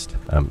list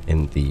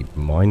in the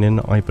mining,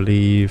 I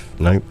believe.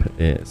 Nope,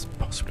 it's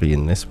possibly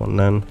in this one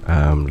then.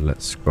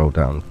 Let's scroll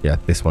down. Yeah,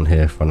 this one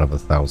here for another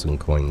 1,000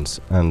 coins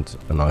and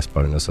a nice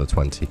bonus of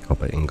 20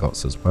 copper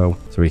ingots as well.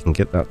 So we can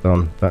get that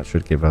done. That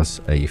should give us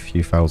a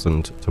few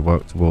thousand to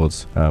work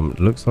towards.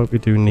 Looks like we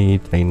do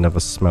need another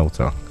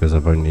smelter because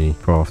I've only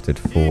crafted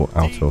 4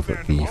 out of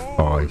the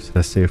 5. So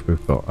let's see if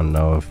we've got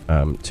enough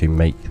to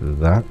make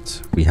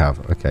that. We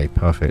have. Okay,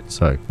 perfect.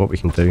 So what we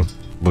can do,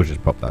 we'll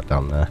just pop that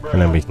down there,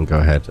 and then we can go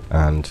ahead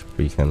and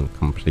we can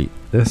complete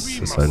this.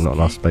 So not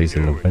enough space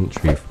in the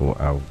inventory for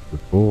our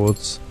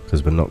rewards,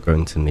 because we're not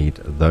going to need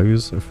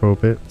those for a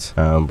bit.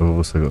 We've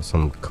also got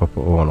some copper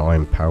ore and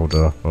iron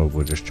powder. Well,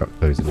 we'll just chuck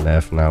those in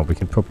there for now. We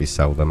can probably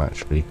sell them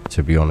actually,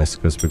 to be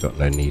honest, because we've got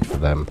no need for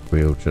them.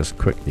 We'll just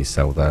quickly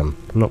sell them.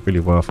 Not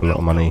really worth a lot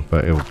of money,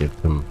 but it will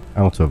get them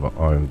out of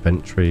our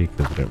inventory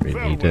because we don't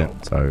really need it.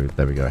 So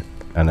there we go.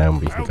 And then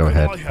we can go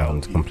ahead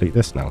and complete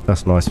this now.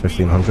 That's nice,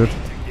 1,500.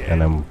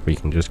 And then we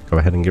can just go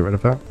ahead and get rid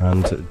of that,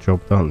 and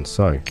job done.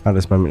 So at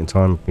this moment in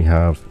time we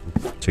have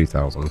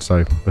 2,000,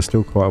 so we're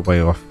still quite a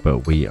way off,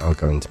 but we are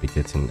going to be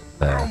getting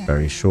there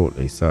very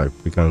shortly. So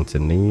we're going to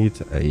need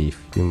a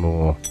few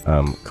more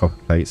copper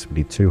plates. We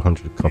need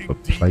 200 copper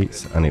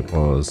plates, and it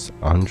was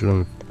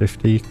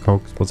 150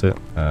 cogs, was it?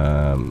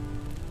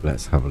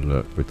 Let's have a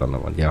look. We've done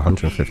that one. Yeah,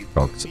 150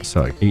 cogs.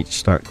 So each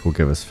stack will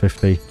give us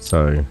 50,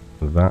 so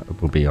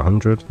that will be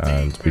 100,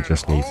 and we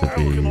just need to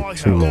do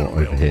 2 more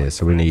over here.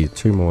 So we need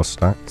 2 more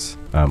stacks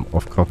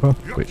of copper,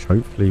 which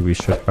hopefully we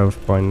should have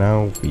by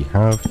now. We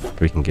have.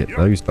 We can get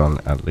those done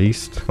at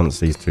least.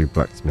 Once these 2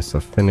 blacksmiths are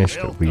finished,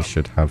 we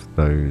should have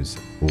those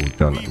all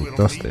done and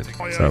dusted.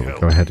 So we'll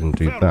go ahead and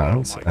do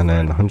that. And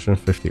then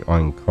 150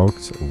 iron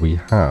cogs. We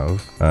have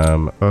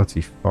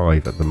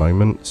 35 at the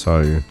moment,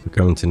 so we're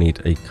going to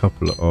need a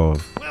couple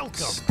of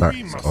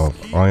stacks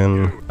of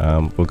iron.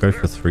 We'll go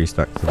for 3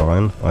 stacks of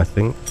iron, I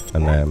think,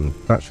 and then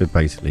that should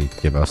basically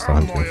give us the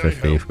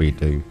 150 if we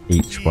do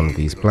each one of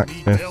these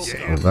blacksmiths.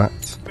 That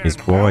is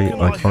why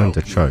I kind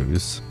of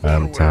chose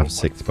to have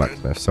 6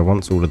 blacksmiths. So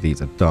once all of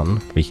these are done,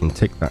 we can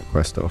tick that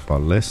quest off our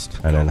list,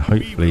 and then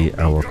hopefully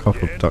our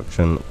copper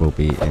production will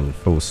be in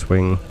full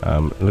swing.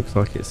 It looks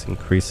like it's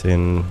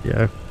increasing,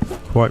 yeah,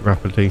 quite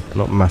rapidly,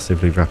 not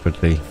massively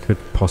rapidly, could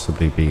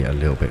possibly be a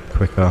little bit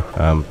quicker,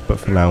 but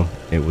for now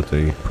it will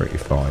do pretty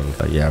fine.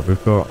 So yeah,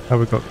 we've got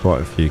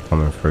quite a few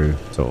coming through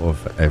sort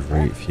of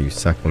every few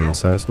seconds,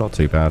 so it's not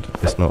too bad.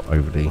 It's not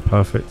overly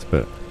perfect,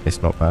 but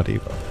it's not bad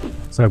either.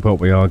 So what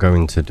we are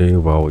going to do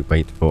while we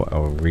wait for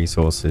our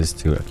resources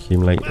to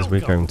accumulate is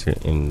we're going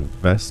to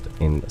invest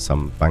in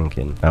some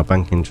banking. Now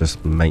banking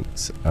just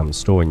makes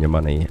storing your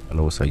money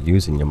and also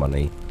using your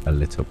money a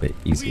little bit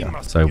easier.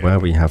 So where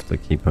we have to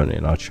keep putting it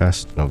in our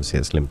chest, and obviously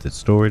it's limited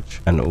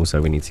storage, and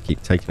also we need to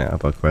keep taking it out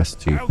of our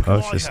quest to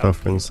purchase stuff,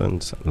 for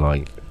instance,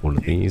 like all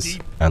of these,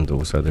 and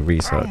also the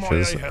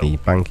researchers. The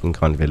banking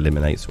kind of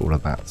eliminates all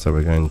of that, so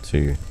we're going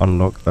to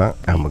unlock that,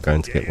 and we're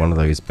going to get one of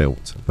those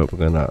built, but we're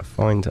going to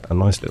find a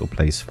nice little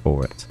place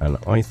for it, and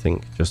I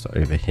think just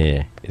over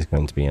here is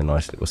going to be a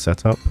nice little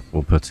setup.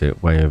 We'll put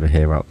it way over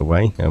here out the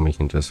way, and we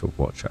can just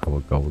watch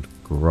our gold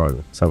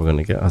grow. So we're going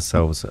to get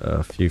ourselves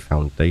a few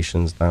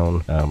foundations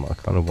down. I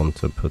kind of want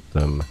to put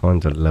them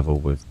kind of level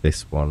with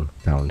this one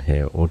down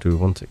here, or do we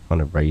want it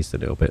kind of raised a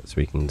little bit so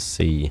we can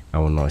see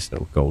our nice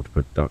little gold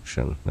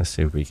production? Let's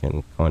see if we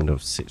can kind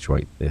of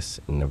situate this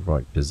in the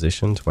right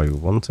position to where we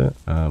want it.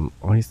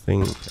 I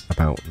think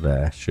about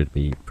there should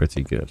be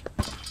pretty good.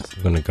 So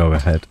I'm going to go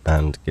ahead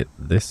and get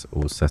this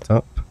all set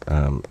up.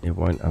 It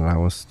won't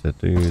allow us to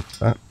do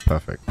that.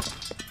 Perfect.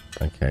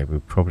 Okay, we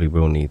probably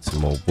will need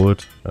some more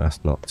wood, but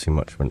that's not too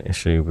much of an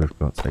issue. We've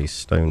got a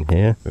stone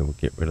here. We will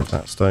get rid of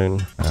that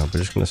stone. We're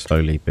just going to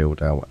slowly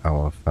build out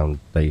our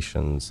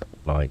foundations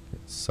like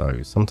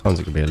so.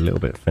 Sometimes it can be a little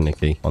bit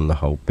finicky on the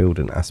whole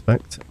building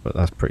aspect, but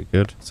that's pretty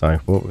good.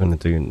 So what we're going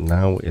to do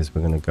now is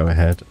we're going to go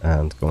ahead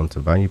and go on to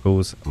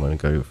valuables. I'm going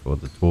to go for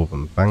the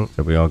dwarven bank.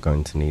 So we are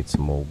going to need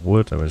some more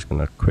wood. So we're just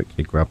going to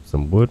quickly grab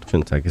some wood.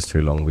 Shouldn't take us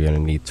too long. We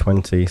only need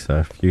 20, so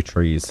a few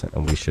trees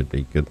and we should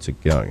be good to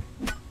go.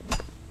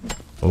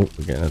 Oh,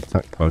 we're getting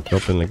attacked by a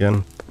goblin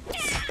again.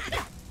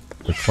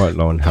 We're quite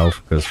low on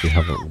health because we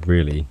haven't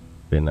really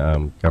been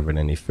gathering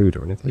any food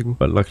or anything.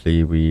 But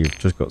luckily we've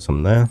just got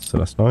some there, so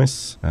that's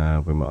nice.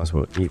 We might as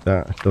well eat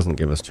that. It doesn't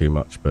give us too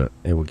much, but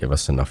it will give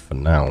us enough for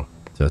now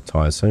to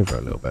tie us over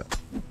a little bit.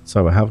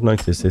 So I have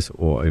noticed this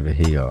ore over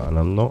here, and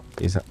I'm not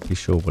exactly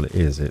sure what it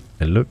is. It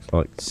looks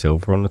like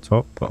silver on the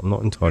top, but I'm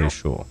not entirely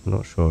sure. I'm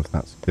not sure if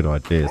that's a good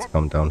idea to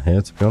come down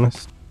here, to be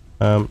honest.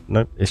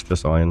 Nope, it's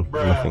just iron.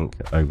 Nothing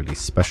overly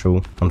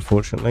special.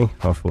 Unfortunately,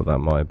 I thought that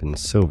might have been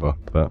silver,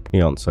 but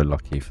we aren't so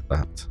lucky for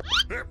that.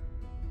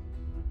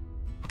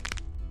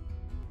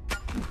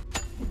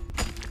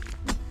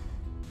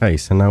 Okay,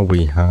 so now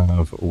we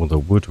have all the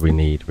wood we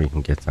need. We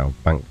can get our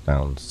bank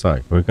down.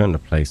 So we're going to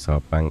place our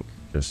bank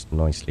just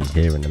nicely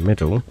here in the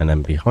middle, and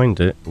then behind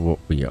it what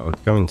we are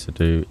going to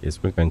do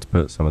is we're going to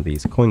put some of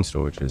these coin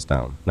storages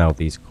down. Now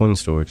these coin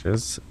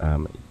storages,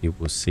 you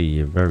will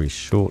see very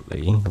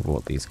shortly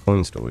what these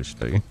coin storage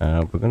do.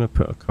 We're going to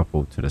put a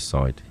couple to the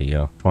side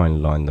here, try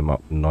and line them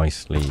up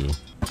nicely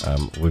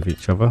with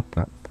each other.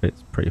 That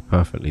fits pretty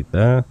perfectly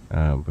there.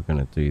 We're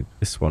going to do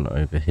this one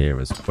over here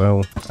as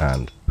well,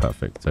 and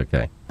perfect.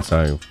 Okay,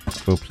 so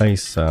we'll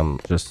place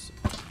just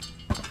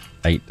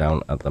 8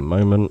 down at the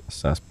moment,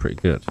 so that's pretty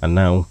good. And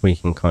now we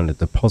can kind of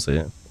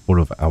deposit all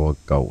of our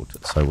gold.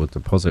 So we'll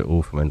deposit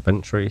all from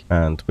inventory,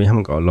 and we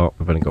haven't got a lot.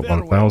 We've only got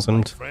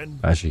 1,000.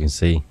 As you can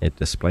see, it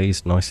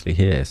displays nicely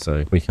here,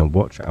 so we can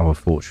watch our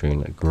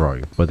fortune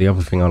grow. But the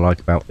other thing I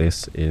like about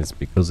this is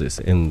because it's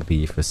in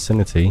the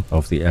vicinity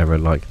of the area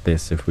like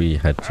this, if we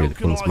head to the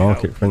King's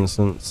Market, for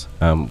instance,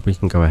 we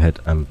can go ahead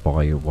and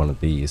buy one of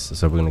these.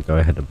 So we're going to go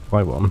ahead and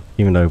buy one,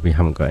 even though we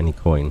haven't got any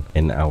coin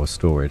in our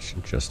storage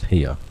just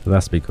here. But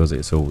that's because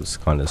it's all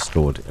kind of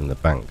stored in the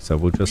bank. So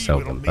we'll just sell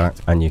them back,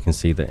 and you can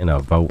see that in our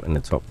vault in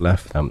the top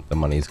left, the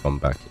money's gone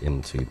back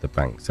into the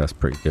bank, so that's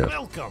pretty good.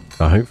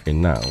 So hopefully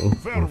now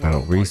all of our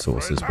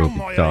resources will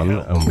be done,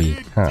 and we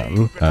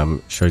can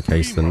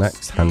showcase the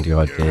next handy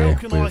idea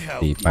with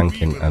the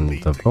banking and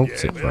the vault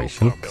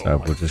situation. So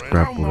we'll just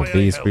grab all of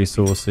these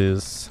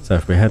resources. So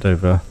if we head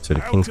over to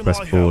the King's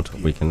Quest board,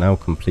 we can now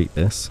complete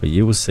this, but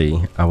you will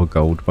see our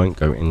gold won't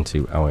go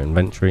into our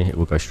inventory, it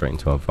will go straight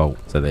into our vault.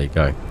 So there you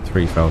go,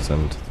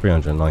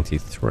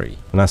 3,393.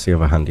 And that's the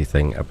other handy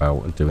thing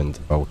about doing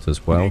the vault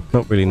as well.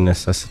 Not really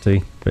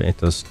necessity, but it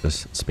does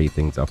just speed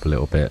things up a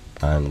little bit,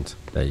 and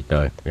there you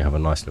go, we have a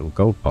nice little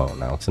gold pile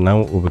now. So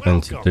now what we're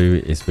going to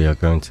do is we are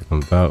going to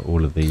convert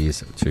all of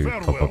these to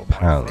copper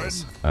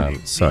pans.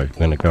 So we're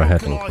going to go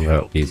ahead and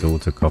convert these all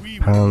to copper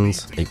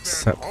pans,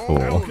 except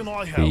for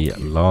the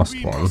last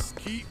one,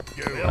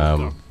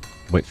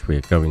 which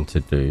we're going to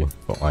do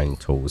for iron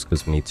tools,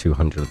 because we need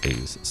 200 of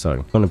these. So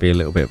it's going to be a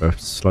little bit of a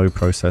slow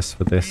process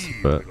for this,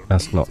 but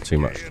that's not too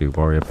much to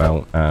worry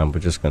about. We're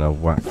just going to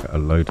whack a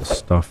load of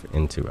stuff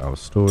into our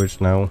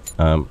storage now.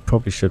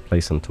 Probably should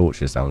place some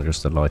torches down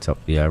just to light up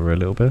the area a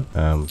little bit,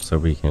 so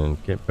we can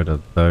get rid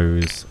of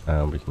those.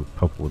 We can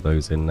pop all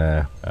those in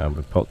there.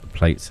 We pop the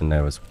plates in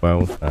there as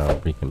well.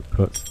 We can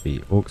put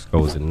the orc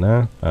skulls in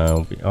there.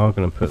 We are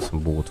going to put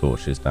some wall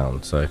torches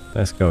down, so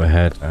let's go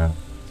ahead and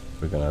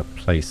we're going to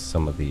place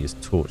some of these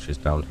torches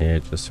down here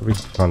just so we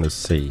can kind of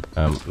see,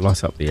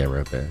 light up the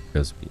area a bit,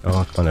 because we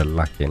are kind of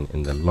lacking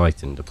in the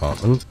lighting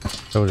department.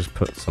 So we'll just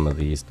put some of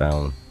these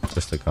down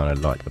just to kind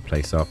of light the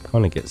place up,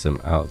 kind of gets them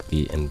out of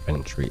the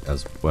inventory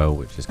as well,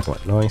 which is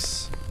quite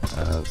nice.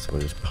 So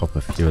we'll just pop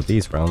a few of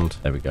these around.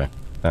 There we go.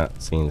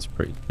 That seems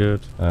pretty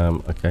good.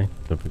 Okay,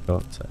 have we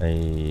got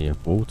a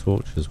wall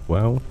torch as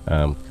well?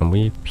 Can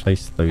we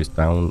place those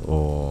down,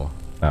 or...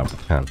 we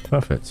can.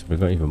 Perfect. We've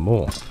got even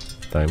more.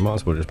 So might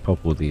as well just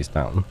pop all these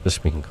down, just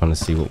so we can kind of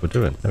see what we're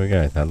doing. There we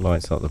go, that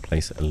lights up the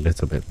place a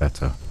little bit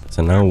better.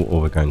 So now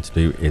all we're going to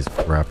do is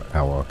grab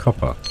our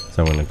copper.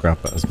 So I'm going to grab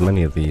as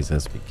many of these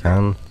as we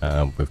can.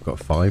 We've got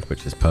 5,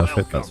 which is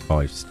perfect. That's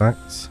 5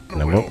 stacks.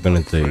 And then what we're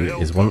going to do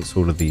is, once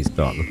all of these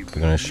done,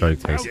 we're going to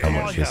showcase how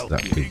much this is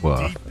actually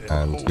worth.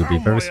 And you'll be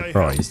very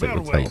surprised it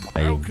will take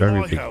a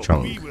very big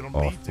chunk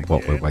of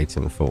what we're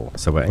waiting for.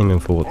 So we're aiming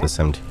for the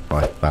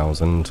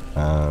 75,000,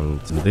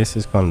 and this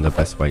is kind of the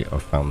best way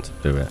I've found to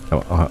do it.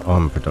 Now, our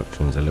iron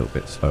production is a little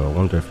bit slow. I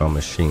wonder if our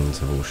machines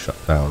have all shut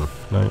down.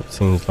 No, it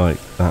seems like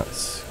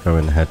that's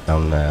going ahead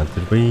down there.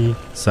 Did we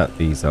set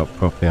these up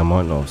properly? I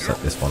might not have set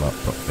this one up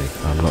properly.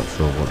 I'm not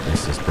sure what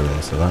this is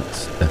doing, so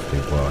that's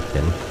definitely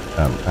working.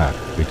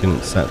 We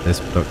didn't set this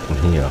production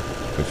here,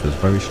 which was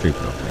very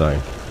stupid of me.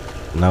 So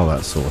now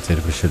that's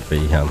sorted, we should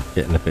be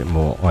getting a bit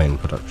more iron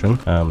production.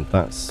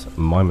 That's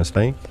my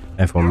mistake.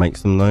 Everyone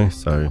makes them though,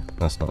 so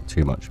that's not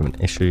too much of an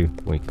issue.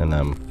 We can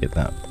get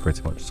that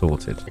pretty much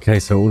sorted. Okay,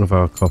 so all of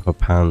our copper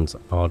pans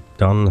are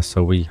done.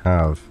 So we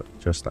have,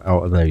 just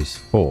out of those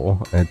 4,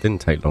 and it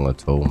didn't take long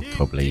at all,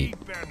 probably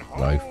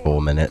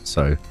 4 minutes,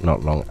 so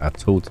not long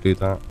at all to do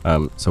that.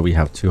 So we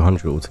have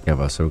 200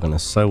 altogether, so we're going to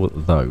sell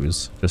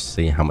those just to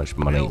see how much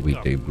money we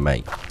do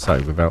make.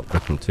 So without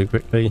looking too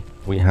quickly,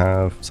 we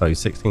have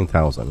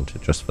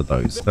 16,000 just for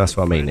those. That's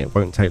what I mean, it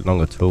won't take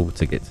long at all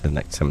to get to the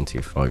next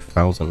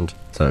 75,000.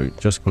 So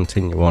just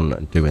continue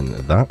on doing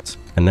that,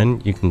 and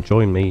then you can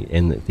join me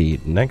in the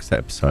next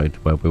episode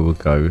where we will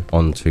go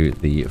on to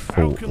the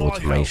full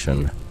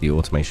automation, the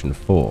automation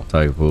 4.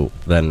 So we'll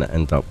then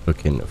end up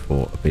looking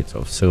for a bit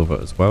of silver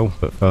as well,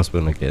 but first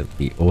we're going to get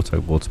the auto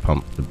water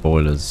pump, the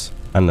boilers,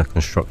 and the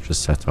construction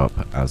set up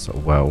as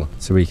well,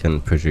 so we can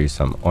produce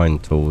some iron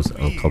tools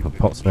and copper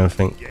pots and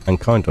everything,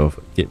 and kind of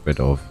get rid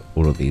of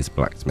all of these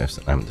blacksmiths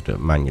and having to do it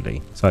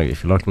manually. So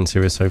if you're liking the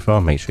series so far,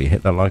 make sure you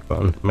hit that like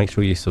button, make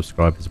sure you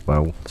subscribe as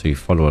well to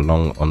follow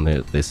along on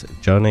this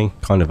journey,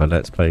 kind of a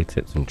let's play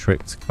tips and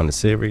tricks kind of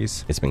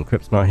series. It's been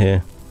Kryptonite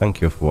here,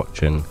 thank you for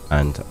watching,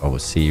 and I will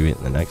see you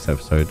in the next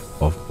episode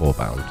of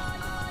Orebound.